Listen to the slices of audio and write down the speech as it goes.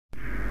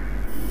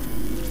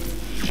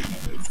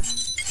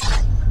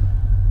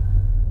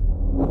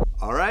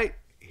All right,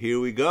 here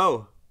we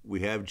go.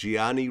 We have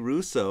Gianni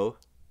Russo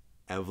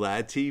at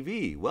Vlad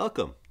TV.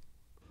 Welcome.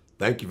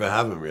 Thank you for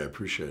having me. I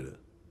appreciate it.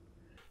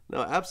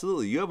 No,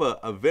 absolutely. You have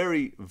a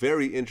very,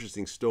 very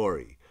interesting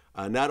story.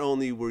 Not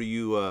only were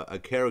you a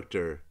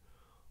character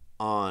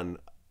in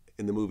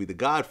the movie The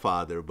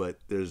Godfather, but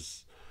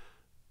there's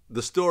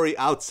the story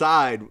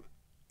outside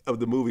of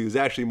the movie was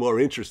actually more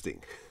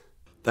interesting.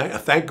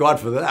 Thank God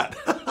for that.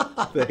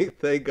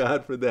 Thank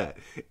God for that.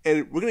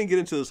 And we're going to get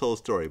into this whole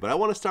story, but I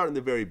want to start in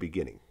the very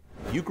beginning.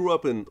 You grew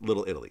up in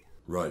Little Italy.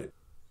 Right.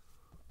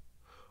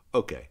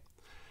 Okay.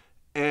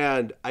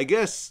 And I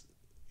guess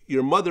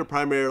your mother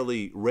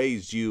primarily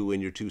raised you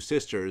and your two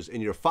sisters,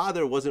 and your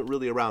father wasn't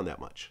really around that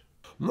much.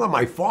 No,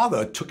 my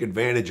father took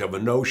advantage of a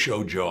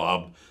no-show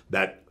job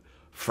that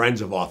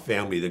friends of our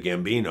family, the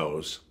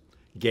Gambinos,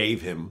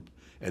 gave him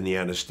and the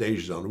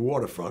Anastasias on the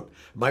waterfront.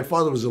 My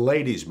father was a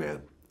ladies'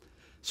 man,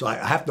 so I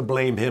have to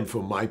blame him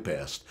for my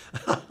past.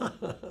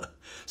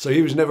 So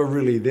he was never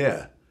really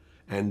there.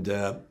 And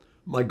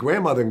my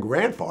grandmother and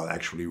grandfather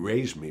actually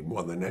raised me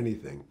more than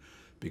anything,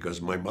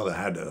 because my mother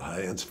had her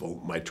hands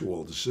full, my two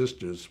older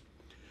sisters,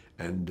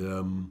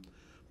 and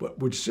but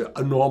which is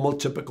a normal,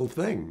 typical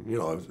thing, you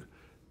know,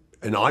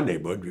 in our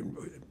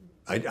neighborhood.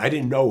 I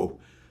didn't know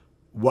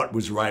what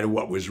was right or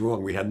what was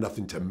wrong. We had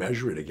nothing to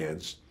measure it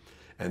against,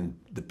 and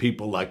the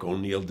people like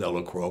O'Neill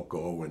Della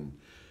Croco and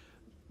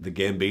the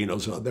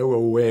Gambinos, they were a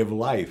way of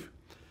life,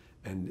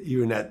 and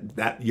even at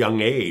that young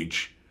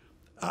age,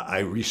 I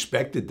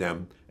respected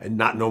them, and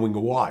not knowing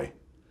why.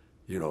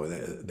 You know,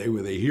 they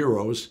were the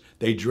heroes.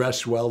 They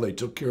dressed well, they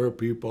took care of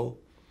people,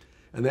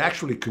 and they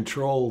actually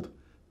controlled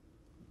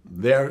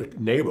their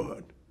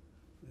neighborhood.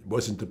 It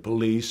wasn't the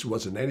police, it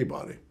wasn't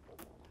anybody.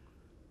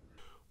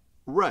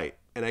 Right.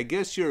 And I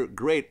guess your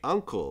great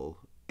uncle,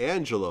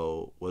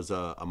 Angelo, was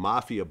a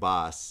mafia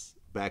boss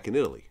back in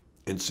Italy.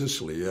 In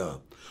Sicily, yeah.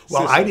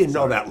 Well, I didn't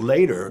know that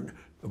later,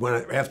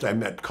 after I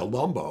met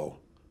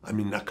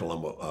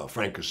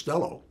Frank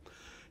Costello.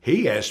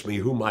 He asked me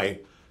who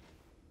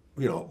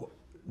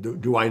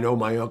do I know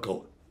my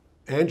uncle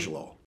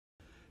Angelo?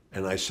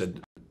 And I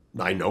said,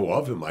 I know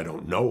of him, I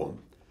don't know him.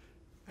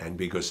 And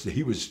because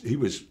he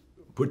was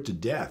put to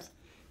death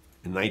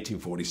in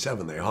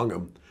 1947, they hung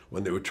him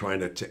when they were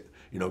trying to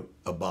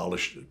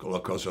abolish La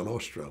Cosa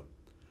Nostra.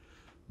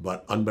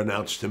 But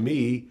unbeknownst to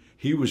me,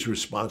 he was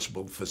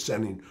responsible for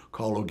sending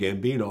Carlo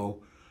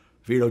Gambino,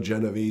 Vito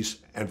Genovese,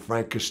 and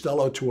Frank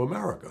Costello to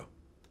America.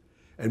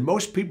 And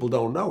most people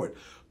don't know it.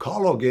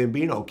 Carlo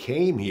Gambino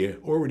came here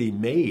already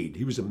made.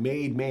 He was a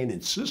made man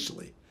in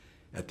Sicily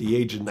at the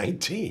age of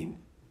 19.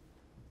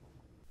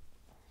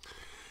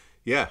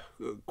 Yeah,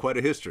 quite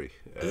a history.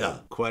 Yeah.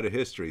 Quite a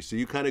history. So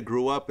you kind of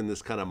grew up in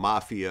this kind of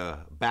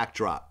mafia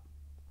backdrop.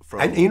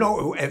 And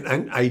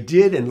and I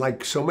did, and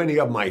like so many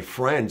of my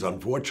friends,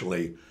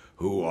 unfortunately,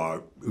 who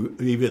are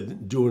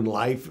even doing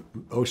life,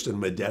 most of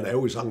them are dead. I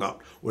always hung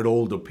out with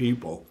older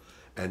people,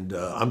 and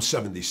I'm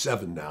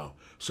 77 now,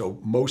 so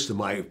most of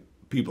my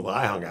people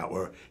I hung out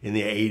were in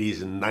the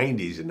 80s and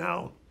 90s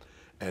now,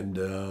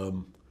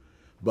 and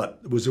but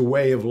it was a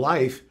way of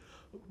life.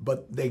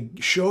 But they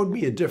showed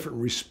me a different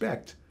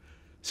respect.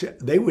 See,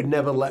 they would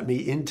never let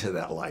me into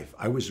that life.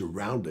 I was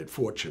around it,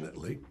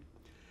 fortunately,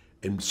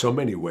 in so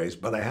many ways,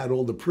 but I had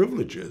all the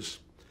privileges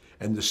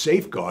and the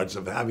safeguards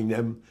of having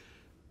them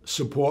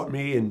support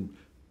me and,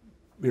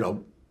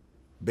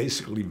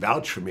 basically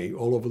vouch for me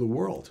all over the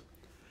world,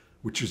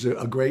 which is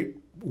a great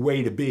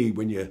way to be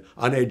when you're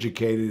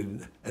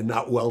uneducated and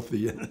not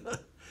wealthy.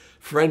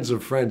 Friends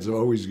of friends are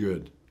always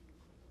good.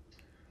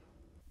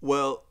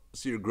 Well,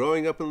 so you're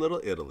growing up in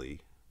Little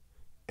Italy,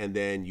 and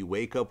then you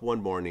wake up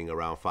one morning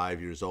around 5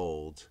 years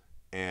old,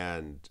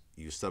 and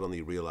you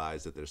suddenly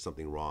realize that there's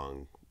something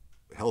wrong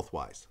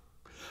health-wise.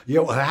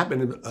 Yeah, what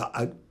happened,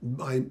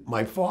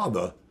 my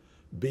father,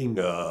 being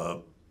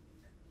a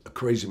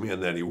crazy man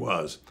that he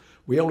was,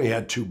 we only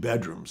had 2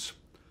 bedrooms.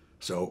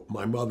 So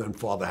my mother and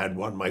father had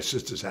one, my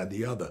sisters had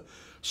the other.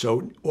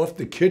 So off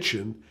the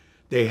kitchen,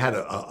 they had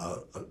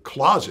a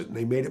closet, and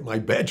they made it my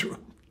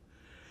bedroom.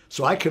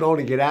 So I could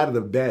only get out of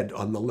the bed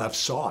on the left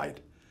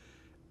side.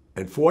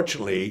 And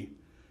fortunately,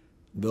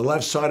 the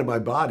left side of my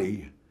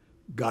body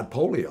got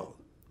polio.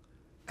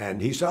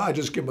 And he said, I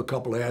just give him a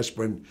couple of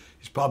aspirin.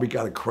 He's probably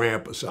got a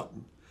cramp or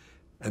something.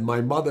 And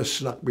my mother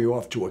snuck me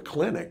off to a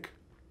clinic.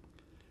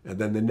 And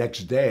then the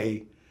next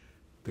day,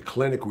 the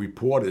clinic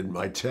reported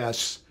my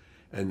tests,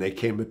 and they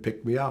came and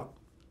picked me up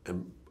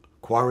and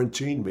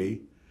quarantined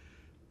me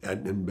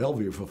in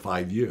Bellevue for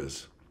 5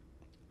 years.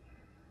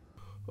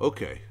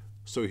 Okay.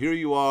 So here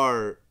you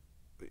are.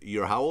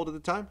 You're how old at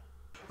the time?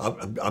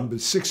 I'm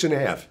 6 and a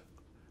half. It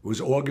was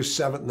August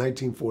 7th,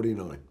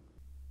 1949.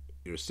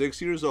 You're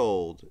 6 years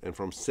old, and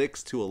from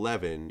 6 to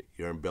 11,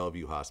 you're in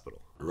Bellevue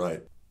Hospital.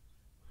 Right.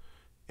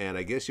 And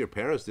I guess your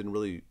parents didn't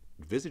really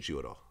visit you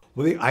at all.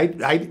 Well, I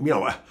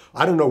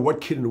don't know what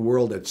kid in the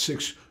world at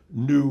 6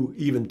 knew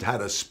even how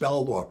to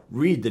spell or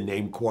read the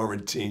name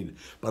quarantine,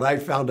 but I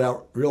found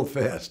out real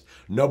fast,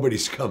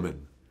 nobody's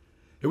coming.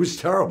 It was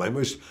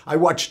terrible. I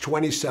watched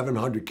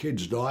 2,700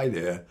 kids die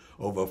there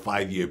over a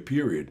 5-year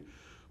period,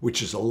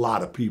 which is a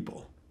lot of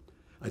people.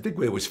 I think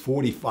there was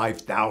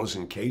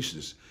 45,000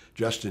 cases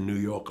just in New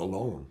York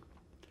alone.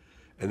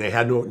 And they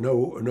had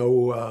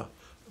no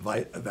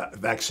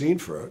vaccine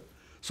for it.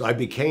 So I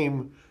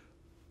became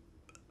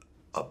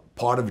a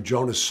part of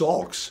Jonas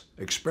Salk's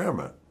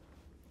experiment.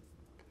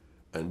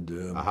 And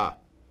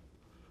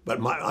but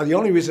the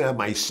only reason I have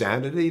my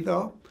sanity,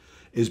 though,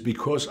 is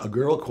because a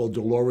girl called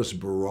Dolores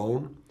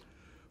Barone,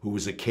 who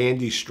was a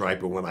candy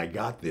striper when I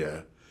got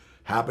there,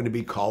 happened to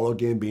be Carlo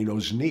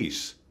Gambino's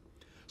niece.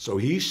 So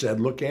he said,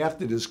 look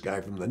after this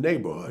guy from the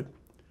neighborhood.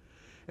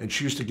 And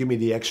she used to give me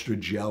the extra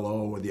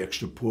Jell-O or the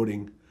extra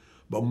pudding.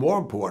 But more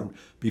important,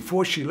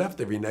 before she left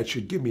every night,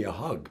 she'd give me a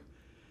hug.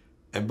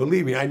 And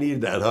believe me, I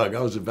needed that hug.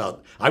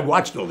 I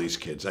watched all these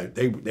kids.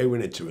 They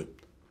went into a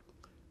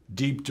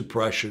deep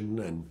depression,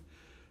 and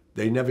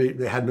they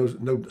had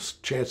no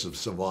chance of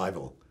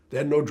survival. They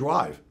had no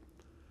drive.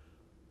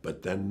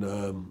 But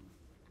then,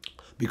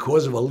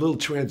 because of a little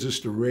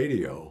transistor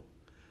radio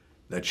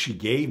that she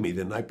gave me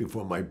the night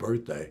before my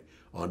birthday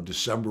on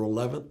December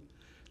 11th,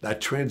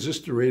 that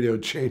transistor radio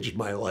changed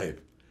my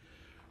life.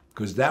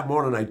 Because that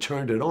morning I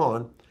turned it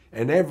on,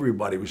 and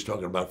everybody was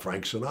talking about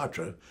Frank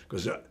Sinatra,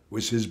 because it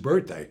was his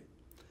birthday.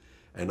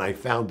 And I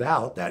found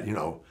out that,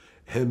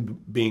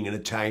 him being an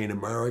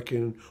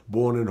Italian-American,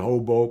 born in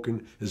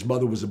Hoboken, his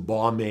mother was a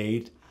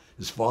barmaid,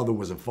 his father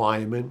was a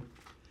fireman.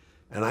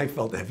 And I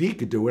felt that if he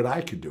could do it,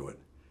 I could do it.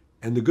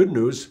 And the good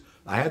news,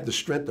 I had the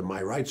strength on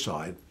my right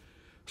side.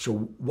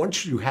 So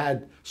once you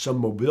had some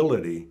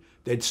mobility,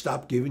 they'd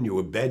stop giving you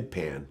a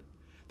bedpan.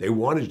 They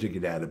wanted you to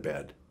get out of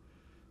bed.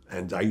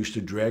 And I used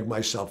to drag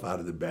myself out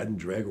of the bed and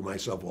drag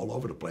myself all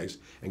over the place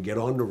and get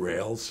on the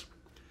rails.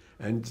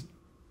 And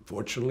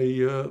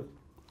fortunately,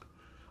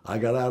 I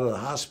got out of the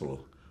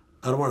hospital.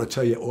 I don't want to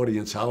tell your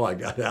audience how I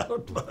got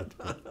out, but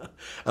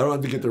I don't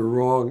want to get the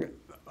wrong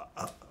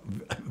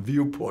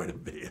viewpoint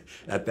of me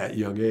at that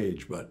young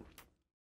age. But